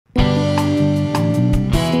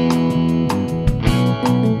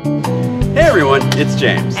everyone, it's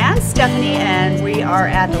James. And Stephanie, and we are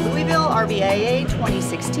at the Louisville RVIA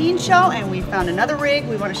 2016 show, and we found another rig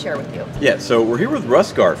we want to share with you. Yeah, so we're here with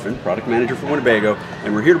Russ Garfin, product manager for Winnebago,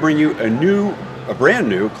 and we're here to bring you a brand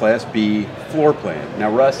new Class B floor plan.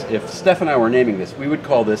 Now Russ, if Steph and I were naming this, we would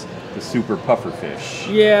call this the Super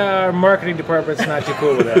Pufferfish. Yeah, our marketing department's not too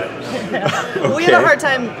cool with that. Okay. We have a hard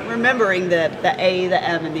time remembering the A, the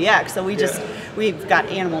M, and the X, so we've got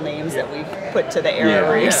animal names that we've put to the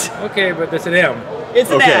Era rigs. Yeah. Okay, but it's an M. It's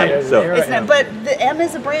an Okay, M. so- It's an M. But the M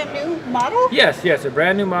is a brand new model? Yes, a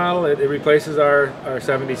brand new model. It replaces our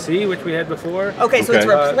 70C, which we had before. Okay, so it's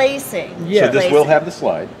Okay. replacing. Yeah. So this will have the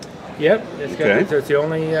slide. Yep, it's Okay. it's the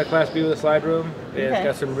only Class B with a slide room. It's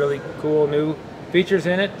got some really cool new features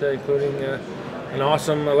in it, including an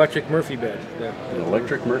awesome electric Murphy bed. An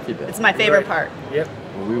electric Murphy bed. It's my favorite part. Yep.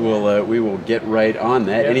 Well, we will get right on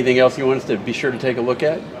that. Yep. Anything else you want us to be sure to take a look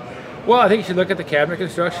at? Well, I think you should look at the cabinet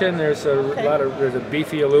construction. There's there's a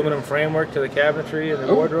beefy aluminum framework to the cabinetry and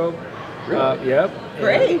the wardrobe. Really? Yep.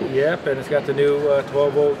 Great. Yep, and it's got the new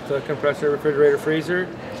 12-volt compressor refrigerator freezer.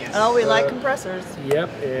 Oh, we like compressors. Yep,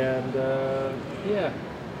 and yeah,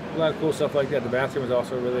 a lot of cool stuff like that. The bathroom is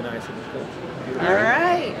also really nice. All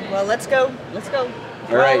right. Well, let's go. Let's go.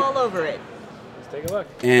 All right. All over it. Let's take a look.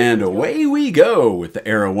 And away we go with the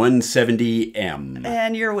Era 170M.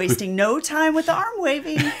 And you're wasting no time with the arm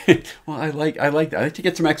waving. Well, I like to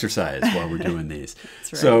get some exercise while we're doing these.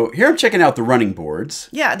 That's right. So here I'm checking out the running boards.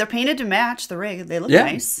 Yeah, they're painted to match the rig. They look Yeah,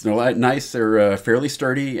 nice. they're nice. They're fairly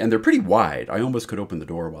sturdy, and they're pretty wide. I almost could open the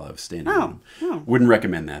door while I was standing on them. Wouldn't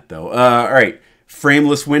recommend that, though. All right,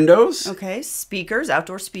 frameless windows. Okay, speakers,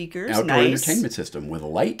 outdoor speakers. Outdoor nice. entertainment system with a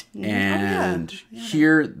light. Yeah. And Oh, yeah.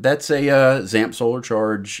 here, that's a ZAMP solar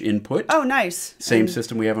charge input. Oh, nice. Same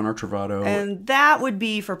system we have on our Travato. And that would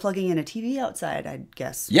be for plugging in a TV outside, I'd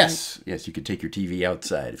guess. Yes, yes, you could take your TV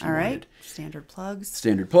outside if you All right. wanted. Standard plugs.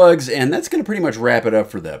 Standard plugs, and that's going to pretty much wrap it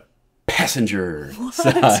up for the passenger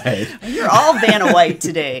side. You're all Vanna White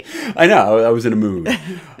today. I know, I was in a mood.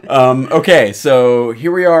 Okay, so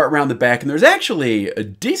here we are around the back, and there's actually a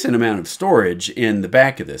decent amount of storage in the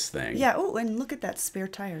back of this thing. Yeah. Oh, and look at that spare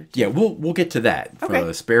tire. Yeah, we'll get to that. Okay.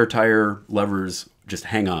 For spare tire, levers, just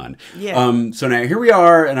hang on. Yeah. So now here we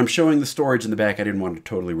are, and I'm showing the storage in the back. I didn't want to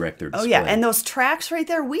totally wreck their display. Oh, yeah. And those tracks right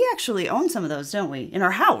there, we actually own some of those, don't we? In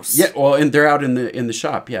our house. Yeah, well, and they're out in the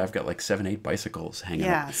shop. Yeah, I've got like 7, 8 bicycles hanging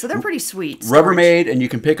Yeah, up. so they're pretty sweet. Rubbermaid, and you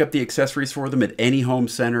can pick up the accessories for them at any home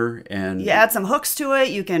center. And You add some hooks to it.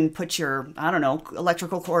 You can put your, I don't know,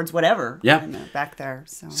 electrical cords, whatever. Yeah. In the back there.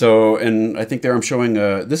 So, and I think there I'm showing,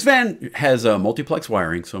 this van has a multiplex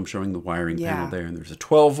wiring, so I'm showing the wiring panel there, and there's a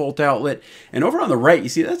 12-volt outlet. And over on the right, you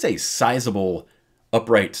see that's a sizable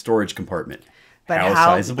upright storage compartment. But how how-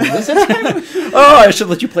 sizable is it? Oh, I should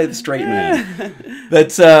let you play the straight man.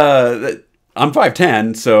 That's, I'm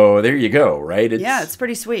 5'10", so there you go, right? It's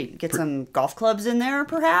pretty sweet. Get some golf clubs in there,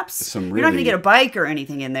 perhaps. Some You're not going to really- get a bike or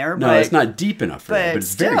anything in there. No, but, it's not deep enough for that, but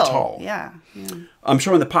it's very still, tall. Yeah. I'm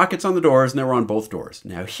showing the pockets on the doors, and they were on both doors.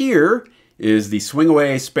 Now here is the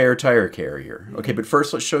swing-away spare tire carrier. Okay, but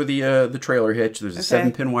first let's show the trailer hitch. There's a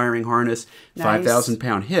 7-pin wiring harness, Nice.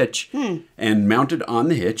 5,000-pound hitch, and mounted on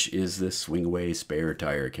the hitch is this swing-away spare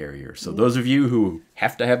tire carrier. So those of you who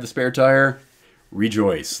have to have the spare tire,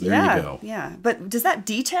 rejoice. There you go. Yeah. But does that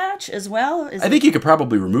detach as well? I think you could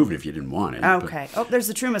probably remove it if you didn't want it. but- Okay. Oh, there's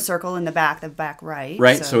the Truma circle in the back right.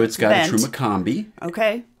 Right, so it's got vent. a Truma Combi.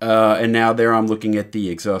 Okay. And now there I'm looking at the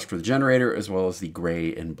exhaust for the generator as well as the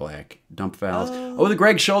gray and black dump valves. Oh, the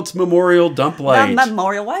Greg Schultz Memorial Dump Light.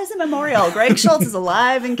 Memorial. Why is it memorial? Greg Schultz is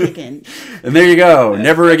alive and kicking. And there you go.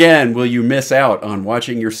 Never again will you miss out on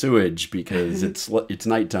watching your sewage because it's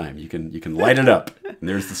nighttime. You can light it up. And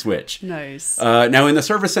there's the switch. Nice. Now in the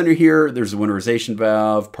service center here, there's a winterization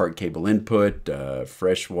valve, part cable input,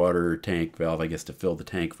 fresh water tank valve, I guess to fill the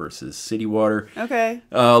tank versus city water. Okay.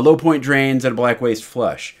 Low point drains and a black waste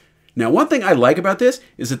flush. Now, one thing I like about this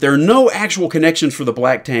is that there are no actual connections for the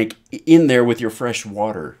black tank in there with your fresh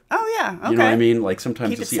water. Oh, yeah. Okay. You know what I mean? Like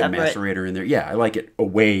sometimes Keep you'll it see separate. a macerator in there. Yeah, I like it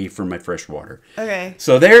away from my fresh water. Okay.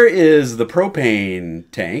 So there is the propane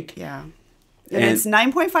tank. Yeah. And And- it's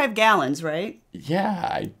 9.5 gallons, right?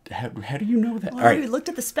 Yeah, how do you know that? Well, All right. we looked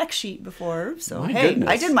at the spec sheet before, so My hey, goodness.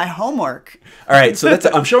 I did my homework. All right, so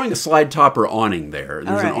I'm showing a slide topper awning there.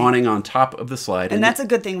 There's an right. awning on top of the slide. And that's a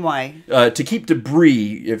good thing. Why? to keep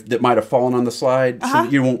debris that might have fallen on the slide so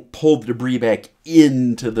that you won't pull the debris back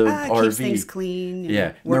into the RV. Keeps things clean. and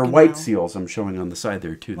Yeah, and there are working white well. seals I'm showing on the side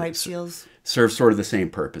there too. White that seals. serve sort of the same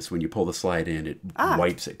purpose. When you pull the slide in, it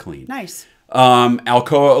wipes it clean. Nice.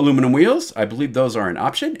 Alcoa aluminum wheels, I believe those are an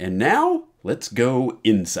option. And now let's go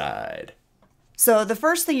inside. So the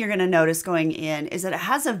first thing you're going to notice going in is that it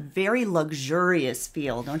has a very luxurious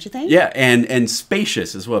feel, don't you think? Yeah, and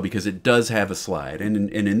spacious as well, because it does have a slide. And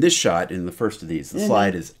in this shot, in the first of these, the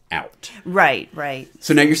slide is out. Right, right.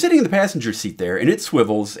 So now you're sitting in the passenger seat there, and it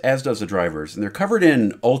swivels, as does the driver's, and they're covered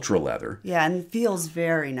in ultra leather. Yeah, and it feels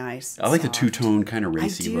very nice. I like the two-tone kind of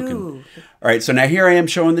racy I do. looking. All right, so now here I am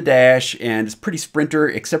showing the dash, and it's pretty Sprinter,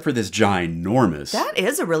 except for this ginormous That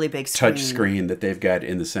is a really big screen. touch screen that they've got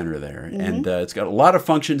in the center there. And it's got a lot of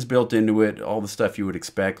functions built into it, all the stuff you would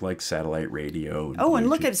expect, like satellite radio. Oh, and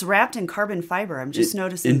look, it's wrapped in carbon fiber. I'm just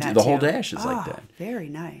noticing that the whole too. dash is like that. Very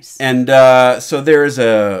nice. And so there is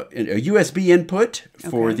a USB input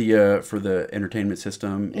for the entertainment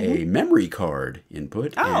system, a memory card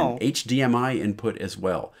input, and HDMI input as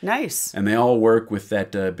well. Nice. And they all work with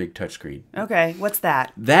that big touchscreen. Okay, what's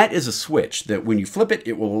that? That is a switch that when you flip it,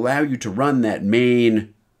 it will allow you to run that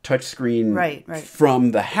main touchscreen from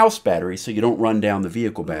the house battery, so you don't run down the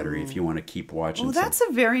vehicle battery if you want to keep watching. Oh, that's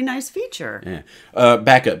a very nice feature. Yeah.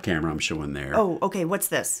 Backup camera I'm showing there. Oh, okay. What's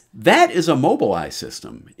this? That is a Mobileye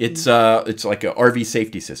system. It's like a RV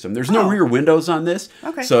safety system. There's no rear windows on this.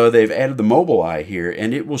 Okay. So they've added the Mobileye here,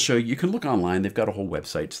 and it will show you. You can look online. They've got a whole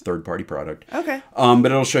website. It's a third-party product. Okay. But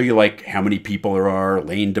it'll show you like how many people there are,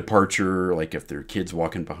 lane departure, like if there are kids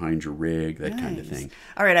walking behind your rig, that kind of thing.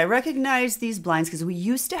 All right. I recognize these blinds because we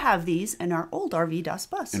used to have these in our old RV DOS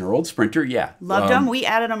Bus. In our old Sprinter, yeah. Loved them. We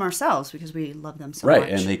added them ourselves because we love them so much. Right,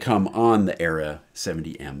 and they come on the Era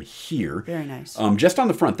 70M here. Very nice. Just on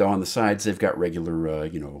the front, though, on the sides, they've got regular,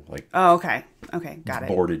 like... Oh, okay. Okay, got it.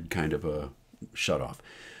 Boarded kind of a shut-off.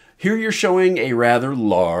 Here you're showing a rather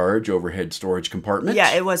large overhead storage compartment.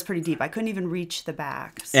 Yeah, it was pretty deep. I couldn't even reach the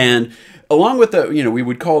back. So. And along with the, we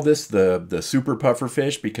would call this the super puffer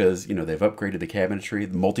fish because, they've upgraded the cabinetry,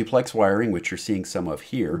 the multiplex wiring, which you're seeing some of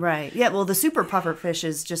here. Right. Yeah, well, the super puffer fish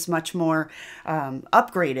is just much more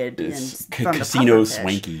upgraded. It's from casino the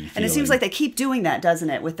swanky feeling. feeling. And it seems like they keep doing that,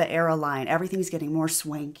 doesn't it, with the Era line? Everything's getting more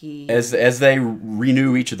swanky. As they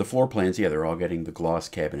renew each of the floor plans, yeah, they're all getting the gloss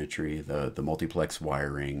cabinetry, the multiplex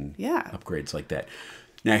wiring. Yeah. Upgrades like that.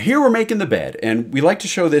 Now here we're making the bed, and we like to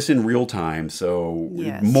show this in real time, so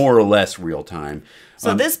more or less real time.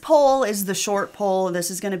 So this pole is the short pole.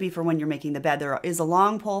 This is going to be for when you're making the bed. There is a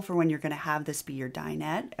long pole for when you're going to have this be your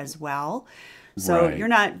dinette as well. So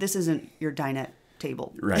this isn't your dinette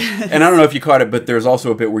table. Right. And I don't know if you caught it, but there's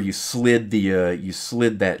also a bit where you slid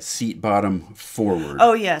that seat bottom forward.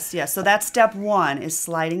 Oh, yes, yes. So that's step 1 is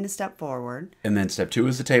sliding the step forward. And then step 2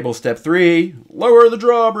 is the table. Step 3, lower the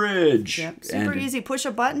drawbridge. Yep. Super easy. Push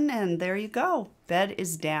a button and there you go. Bed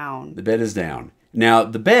is down. The bed is down. Now,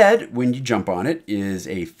 the bed, when you jump on it, is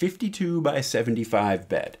a 52 by 75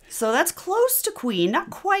 bed. So that's close to queen. Not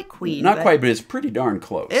quite queen. Not quite, but it's pretty darn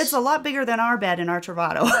close. It's a lot bigger than our bed in our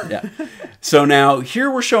Travato. Yeah. So now,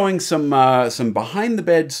 here we're showing some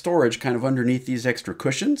behind-the-bed storage kind of underneath these extra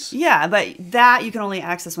cushions. Yeah, but that you can only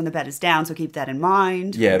access when the bed is down, so keep that in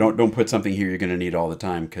mind. Yeah, don't put something here you're going to need all the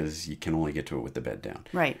time because you can only get to it with the bed down.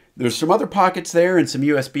 Right. There's some other pockets there and some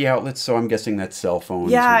USB outlets, so I'm guessing that's cell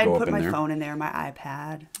phones. Yeah, I'd put my phone in there, my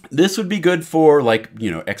iPad. This would be good for, like,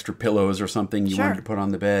 extra pillows or something you wanted to put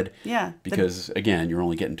on the bed. Yeah. Because, again, you're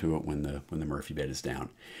only getting to it when the Murphy bed is down.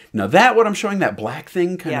 Now, what I'm showing, that black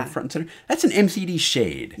thing kind of front and center, that's an MCD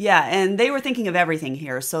shade. Yeah, and they were thinking of everything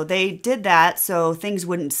here. So they did that so things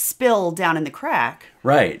wouldn't spill down in the crack.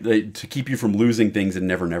 Right, to keep you from losing things in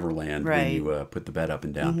Never Never Land when you put the bed up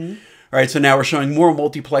and down. All right, so now we're showing more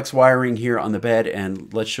multiplex wiring here on the bed,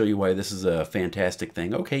 and let's show you why this is a fantastic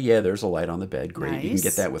thing. Okay, yeah, there's a light on the bed. Great. Nice. You can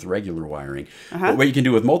get that with regular wiring. But what you can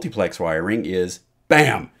do with multiplex wiring is,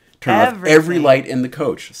 bam, turn off every light in the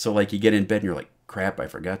coach. So, like, you get in bed and you're like, crap, I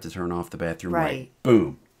forgot to turn off the bathroom light.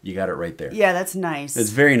 Boom. You got it right there. Yeah, that's nice. It's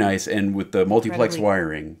very nice, and with the multiplex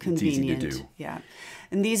wiring, it's easy to do. Yeah.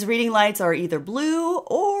 And these reading lights are either blue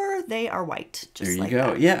or they are white. Just there you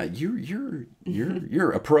go. That. Yeah,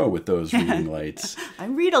 you're a pro with those reading lights. I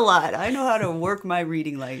read a lot. I know how to work my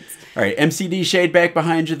reading lights. All right, MCD shade back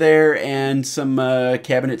behind you there, and some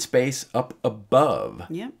cabinet space up above.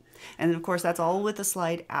 Yep. And of course, that's all with the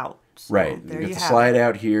slide out. So right. There you you got have the slide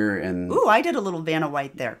out here, and ooh, I did a little Vanna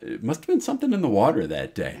White there. It must have been something in the water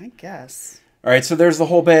that day. I guess. All right, so there's the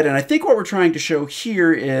whole bed, and I think what we're trying to show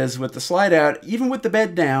here is with the slide out, even with the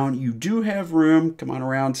bed down, you do have room, come on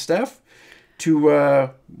around, Steph,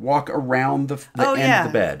 to walk around the end of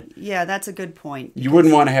the bed. Yeah, that's a good point. You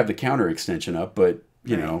wouldn't want to have the counter extension up, but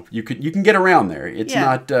you know, you can get around there. It's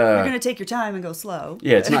not... you're going to take your time and go slow.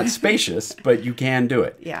 Yeah, it's not spacious, but you can do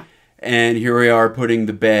it. Yeah. And here we are putting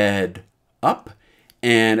the bed up,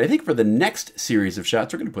 and I think for the next series of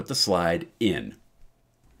shots, we're going to put the slide in.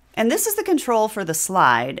 And this is the control for the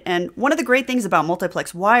slide. And one of the great things about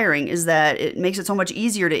multiplex wiring is that it makes it so much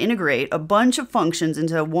easier to integrate a bunch of functions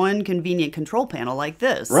into one convenient control panel like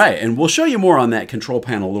this. Right, and we'll show you more on that control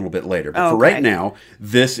panel a little bit later. But for right now,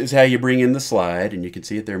 this is how you bring in the slide, and you can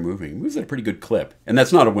see it there moving. It moves at a pretty good clip. And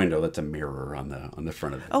that's not a window, that's a mirror on the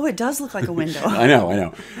front of it. Oh, it does look like a window. I know.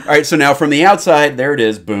 All right, so now from the outside, there it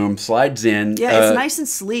is, boom, slides in. Yeah, it's nice and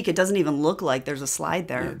sleek. It doesn't even look like there's a slide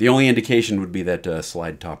there. Yeah, the only indication would be that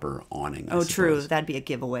slide topper awning. Oh, true. That'd be a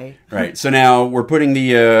giveaway. Right. So now we're putting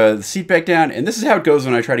the seat back down, and this is how it goes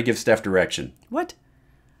when I try to give Stef direction. What?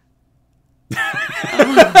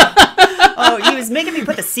 Oh, he was making me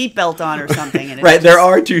put the seatbelt on or something. And right. There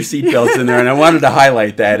are 2 seatbelts in there, and I wanted to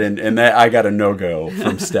highlight that, and that I got a no-go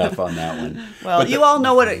from Stef on that one. Well, you all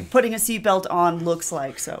know what putting a seatbelt on looks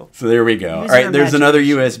like, so. So there we go. All right. There's another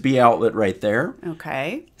USB outlet right there.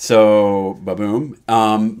 Okay. So, ba-boom.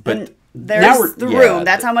 But... There's the room.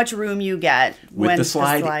 That's how much room you get with the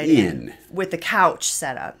slide in. With the couch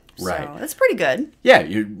set up. Right. So that's pretty good. Yeah,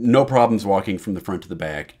 no problems walking from the front to the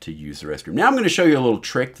back to use the restroom. Now I'm going to show you a little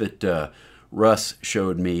trick that Russ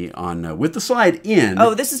showed me on with the slide in.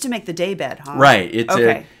 Oh, this is to make the daybed, huh? Right. It's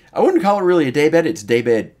I wouldn't call it really a daybed. It's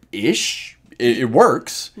daybed-ish. It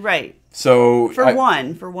works. Right. So for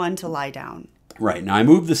one to lie down. Right. Now I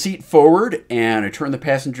move the seat forward and I turn the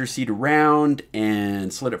passenger seat around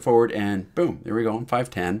and slid it forward and boom, there we go. I'm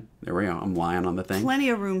 5'10". There we go. I'm lying on the thing. Plenty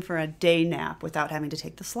of room for a day nap without having to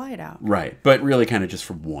take the slide out. Right. But really kind of just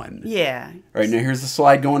for one. Yeah. All right. Now here's the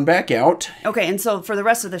slide going back out. Okay. And so for the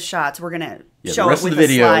rest of the shots, we're going to show the rest it with of the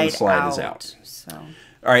video, the the slide out. is out. So.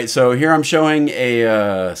 All right, so here I'm showing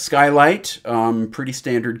a skylight, pretty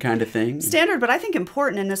standard kind of thing. Standard, but I think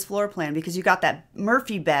important in this floor plan because you got that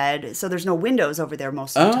Murphy bed, so there's no windows over there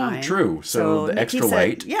most of the time. Oh, true. So the extra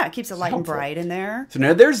light. It keeps it light and bright in there. So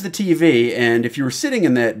now there's the TV, and if you were sitting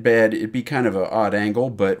in that bed, it'd be kind of an odd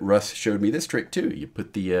angle, but Russ showed me this trick too. You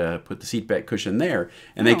put the seat back cushion there,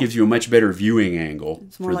 and that gives you a much better viewing angle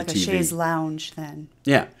it's more like a chaise lounge then.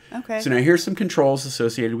 Yeah. Okay. So now here's some controls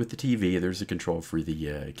associated with the TV. There's a control for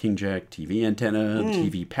the King Jack TV antenna, the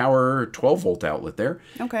TV power, 12-volt outlet there,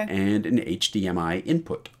 and an HDMI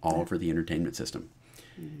input, all for the entertainment system.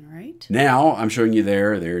 All right. Now I'm showing you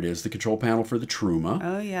there it is, the control panel for the Truma.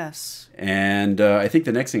 Oh, yes. And I think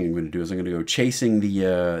the next thing I'm going to do is I'm going to go chasing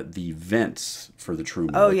the vents for the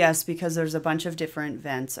Truma. Oh, yes, because there's a bunch of different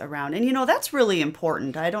vents around. And, that's really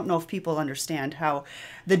important. I don't know if people understand how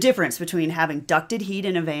the difference between having ducted heat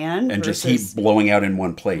in a van and versus... just heat blowing out in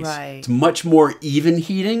one place. Right. It's much more even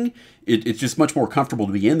heating. It's just much more comfortable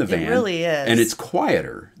to be in the van. It really is. And it's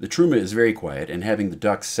quieter. The Truma is very quiet, and having the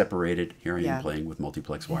ducts separated, here I am playing with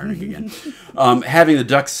multiplex wiring again. Having the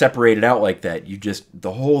ducts separated out like that,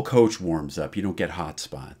 the whole coach warms up. You don't get hot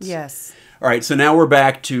spots. Yes. All right, so now we're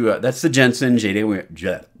back to, that's the Jensen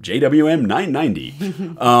JWM 990.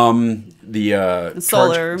 The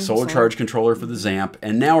solar charge controller for the Zamp.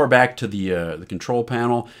 And now we're back to the control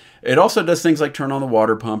panel. It also does things like turn on the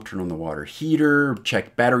water pump, turn on the water heater,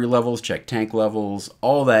 check battery levels, check tank levels.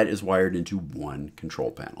 All that is wired into one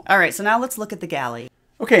control panel. All right, so now let's look at the galley.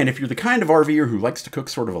 Okay, and if you're the kind of RVer who likes to cook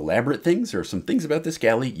sort of elaborate things, there are some things about this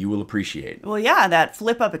galley you will appreciate. Well, yeah, that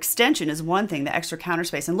flip-up extension is one thing, the extra counter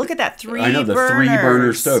space. And look at that three burners. I know, the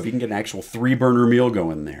three-burner stove. You can get an actual three-burner meal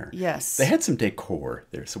going there. Yes. They had some decor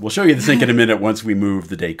there. So we'll show you the sink in a minute once we move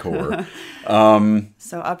the decor.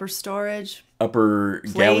 So upper storage. Upper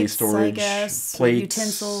plates, galley storage. I guess, plates.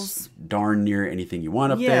 Utensils. Darn near anything you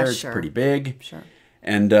want up there. It's pretty big. Sure.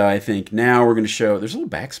 And I think now we're going to show, there's a little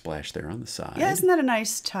backsplash there on the side. Yeah, isn't that a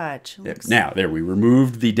nice touch? Now, there, we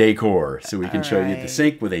removed the decor, so we can show you the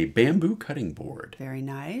sink with a bamboo cutting board. Very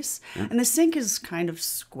nice. Yeah. And the sink is kind of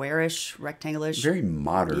squarish, rectangle-ish. Very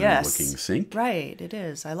modern looking sink. Right, it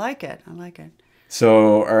is. I like it.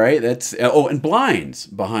 So, all right, that's and blinds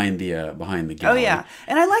behind the galley. Oh yeah,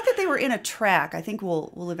 and I like that they were in a track. I think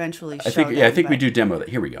we'll eventually show them. I think we do demo that.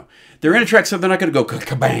 Here we go. They're in a track, so they're not going to go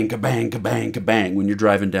kabang, kabang, kabang, kabang when you're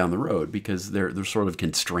driving down the road because they're sort of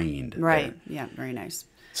constrained. Right. There. Yeah. Very nice.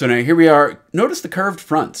 So now here we are. Notice the curved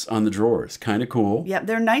fronts on the drawers. Kind of cool. Yeah,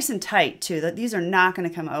 they're nice and tight, too. These are not going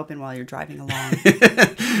to come open while you're driving along.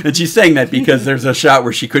 And she's saying that because there's a shot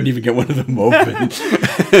where she couldn't even get one of them open.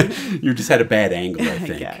 You just had a bad angle, I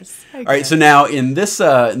think. I guess. All right, so now in this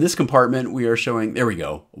compartment, we are showing, there we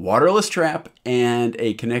go, waterless trap and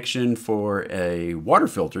a connection for a water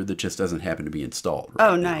filter that just doesn't happen to be installed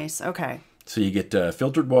right now. Nice. Okay. So you get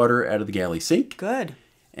filtered water out of the galley sink. Good.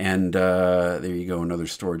 And there you go, another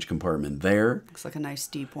storage compartment there. Looks like a nice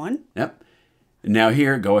deep one. Yep. Now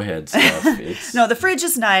here, go ahead, Stef. No, the fridge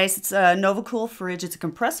is nice. It's a NovaCool fridge. It's a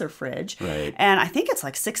compressor fridge. Right. And I think it's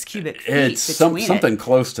like 6 cubic feet It's something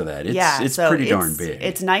close to that. It's pretty darn big.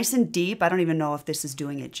 It's nice and deep. I don't even know if this is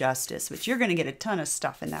doing it justice, but you're going to get a ton of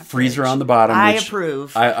stuff in that freezer fridge. on the bottom. I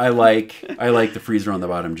approve. I like the freezer on the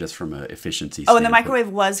bottom just from an efficiency standpoint. And the microwave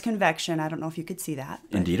was convection. I don't know if you could see that.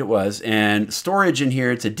 But. Indeed it was. And storage in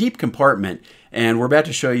here, it's a deep compartment. And we're about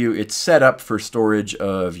to show you it's set up for storage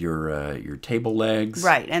of your table legs.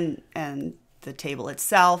 Right, and the table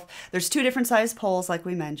itself. There's 2 different size poles, like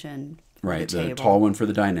we mentioned. Right, the tall one for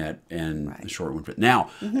the dinette and the short one for... Now,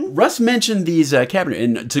 Russ mentioned these cabinets,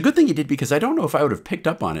 and it's a good thing he did because I don't know if I would have picked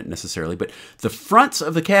up on it necessarily, but the fronts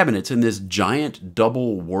of the cabinets in this giant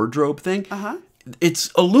double wardrobe thing, it's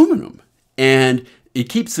aluminum. And it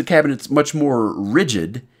keeps the cabinets much more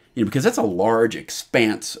rigid, because that's a large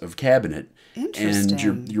expanse of cabinet. Interesting.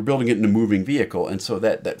 And you're building it in a moving vehicle, and so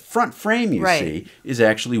that front frame you see is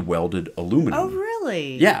actually welded aluminum. Oh,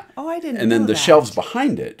 really? Yeah. Oh, I didn't know And then the that. shelves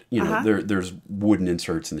behind it, there's wooden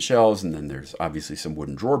inserts in the shelves, and then there's obviously some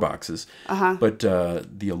wooden drawer boxes. But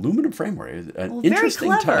the aluminum framework is an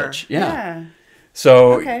interesting touch. Yeah.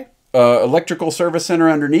 So electrical service center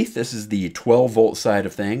underneath. This is the 12-volt side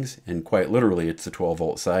of things, and quite literally it's the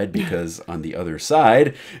 12-volt side because on the other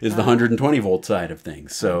side is the 120-volt side of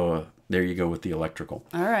things. So there you go with the electrical.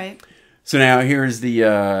 All right. So now here's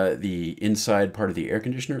the inside part of the air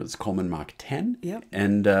conditioner. It's Coleman Mach 10. Yep.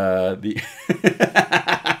 And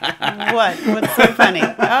What's so funny?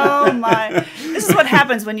 Oh my! This is what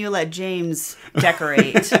happens when you let James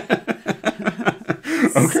decorate.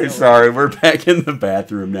 Okay, sorry. We're back in the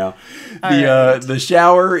bathroom now. The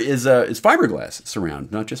shower is fiberglass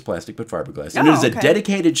surround, not just plastic, but fiberglass. And it is a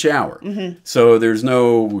dedicated shower. So there's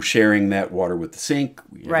no sharing that water with the sink.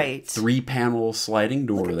 Right. 3-panel sliding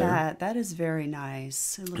door Look at there. that. That is very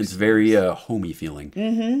nice. It's very homey feeling.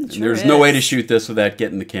 And there's no way to shoot this without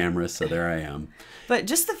getting the camera, so there I am. But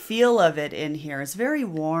just the feel of it in here is very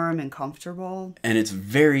warm and comfortable. And it's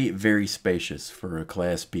very, very spacious for a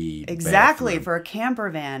Class B Exactly, bathroom. for a camper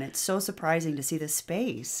van. It's so surprising to see the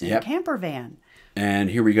space in a camper van. And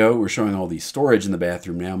here we go. We're showing all the storage in the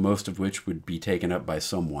bathroom now, most of which would be taken up by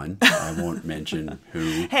someone. I won't mention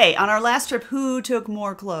who. Hey, on our last trip, who took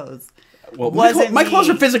more clothes? Well, my clothes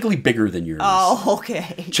are physically bigger than yours. Oh,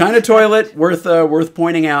 okay. China toilet, worth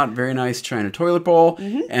pointing out. Very nice China toilet bowl.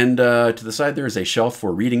 And to the side there is a shelf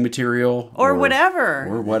for reading material. Or whatever.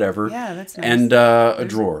 Or whatever. Yeah, that's nice. And a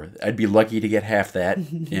drawer. I'd be lucky to get half that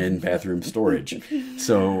in bathroom storage.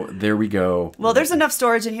 So there we go. Well, there's enough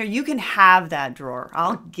storage in here. You can have that drawer.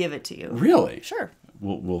 I'll give it to you. Really? Sure.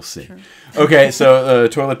 We'll see. Sure. Okay, so the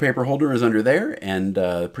toilet paper holder is under there, and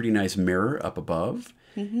a pretty nice mirror up above.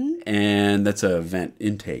 And that's a vent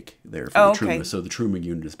intake there for the Truma. So the Truma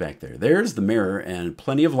unit is back there. There's the mirror and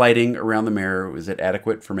plenty of lighting around the mirror. Is it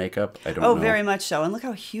adequate for makeup? I don't know. Oh, very much so. And look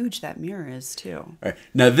how huge that mirror is, too. All right.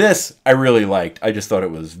 Now this I really liked. I just thought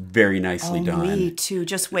it was very nicely done. Me too.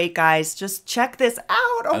 Just wait, guys. Just check this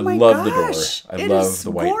out. Oh my gosh. I love the door. I love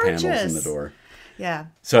the white panels in the door. Yeah.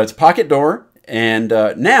 So it's pocket door. And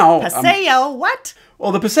now... Paseo, what?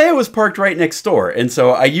 Well, the Paseo was parked right next door, and so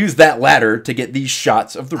I used that ladder to get these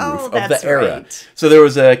shots of the roof of the Era. Right. So there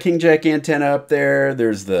was a King Jack antenna up there.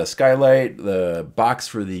 There's the skylight, the box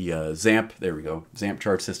for the ZAMP. There we go, ZAMP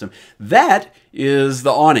charge system. That is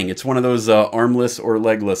the awning. It's one of those armless or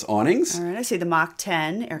legless awnings. All right, I see the Mach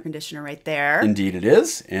 10 air conditioner right there. Indeed it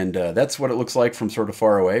is, and that's what it looks like from sort of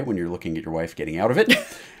far away when you're looking at your wife getting out of it.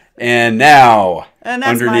 And now, and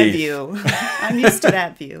that's underneath. my view. I'm used to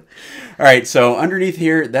that view. All right, so underneath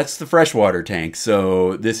here, that's the freshwater tank.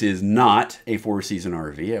 So this is not a 4-season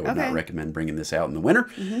RV. I would not recommend bringing this out in the winter.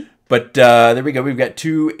 But there we go. We've got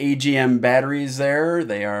 2 AGM batteries there.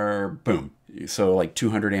 They are, boom. So like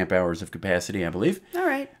 200 amp hours of capacity, I believe. All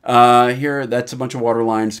right. Here, that's a bunch of water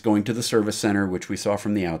lines going to the service center, which we saw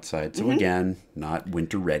from the outside. So again, not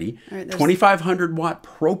winter ready. Right, 2,500 watt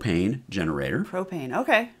propane generator. Propane,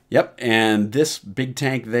 okay. Yep, and this big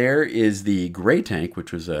tank there is the gray tank,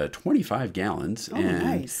 which was 25 gallons. Oh, and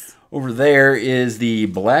nice. Over there is the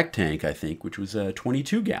black tank, I think, which was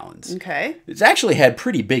 22 gallons. Okay. It's actually had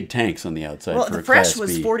pretty big tanks on the outside for a Class B. Well,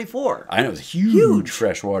 the fresh was 44. I know, it was a huge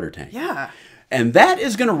fresh water tank. Yeah. And that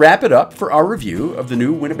is going to wrap it up for our review of the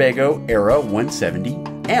new Winnebago Era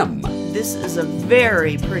 170M. This is a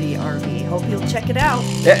very pretty RV. Hope you'll check it out.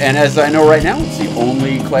 Yeah, and as I know right now, it's the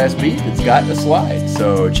only Class B that's got a slide.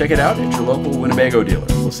 So check it out at your local Winnebago dealer.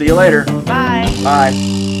 We'll see you later. Bye.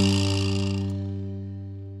 Bye.